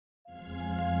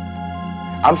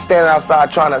I'm standing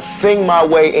outside trying to sing my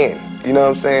way in. You know what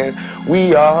I'm saying?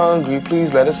 We are hungry,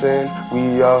 please let us in.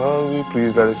 We are hungry,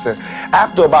 please let us in.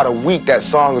 After about a week, that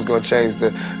song is gonna change to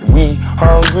we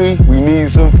hungry, we need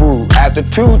some food. After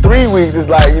 2-3 weeks, it's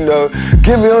like, you know,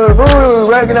 give me all the food,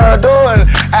 breaking out the door. And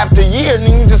after a year,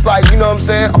 you just like, you know what I'm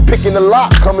saying? I'm picking the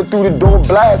lock, coming through the door,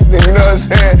 blasting, you know what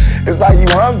I'm saying? It's like you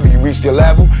hungry, you reached your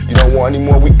level, you don't want any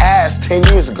more. We asked 10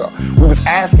 years ago. We was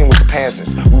asking with the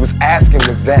Panthers. We was asking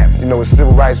with them, you know, with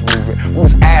civil rights movement. We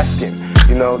was asking.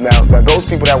 You know, now those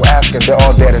people that were asking, they're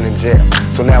all dead and in jail.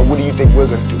 So now what do you think we're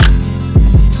gonna do?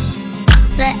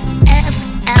 The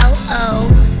F.L.O.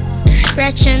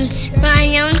 Xpressionz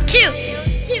Volume 2.